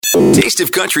Taste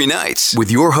of Country Nights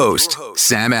with your host,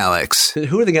 Sam Alex.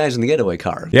 Who are the guys in the getaway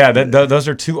car? Yeah, those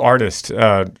are two artists,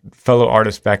 fellow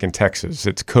artists back in Texas.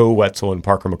 It's Co Wetzel and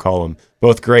Parker McCollum.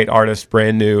 Both great artists,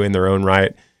 brand new in their own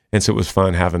right. And so it was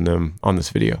fun having them on this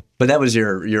video. But that was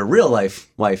your real life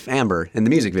wife, Amber, in the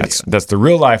music video. That's the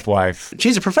real life wife.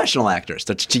 She's a professional actress.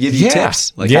 Does she give you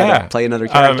tips? Like how to play another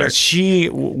character? She,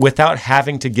 without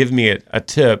having to give me a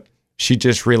tip, she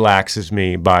just relaxes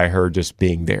me by her just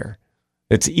being there.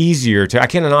 It's easier I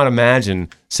cannot imagine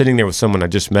sitting there with someone I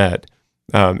just met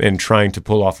and trying to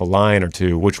pull off a line or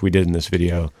two, which we did in this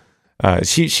video.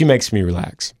 She makes me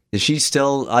relax. Is she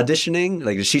still auditioning?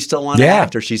 Like, does she still want to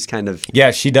act, or she's kind of...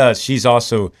 Yeah, she does. She's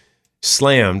also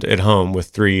slammed at home with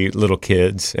 3 little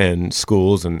kids and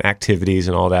schools and activities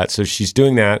and all that. So she's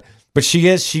doing that. But she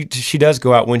does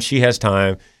go out when she has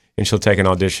time, and she'll take an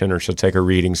audition or she'll take a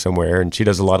reading somewhere. And she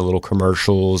does a lot of little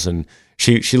commercials, and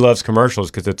she loves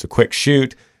commercials because it's a quick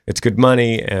shoot, it's good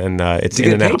money, and it's a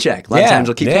good paycheck. A lot of times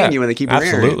they'll keep paying you when they keep her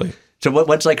absolutely. So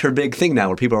what's like her big thing now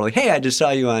where people are like, hey, I just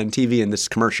saw you on TV in this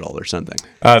commercial or something?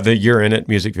 The You're In It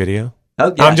music video.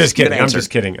 Oh, yeah, I'm just kidding. That's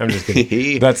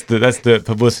the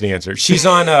publicity answer. She's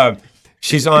on a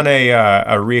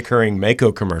reoccurring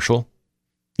Mako commercial.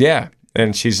 Yeah.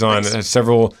 And she's on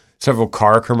several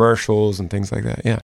car commercials and things like that. Yeah.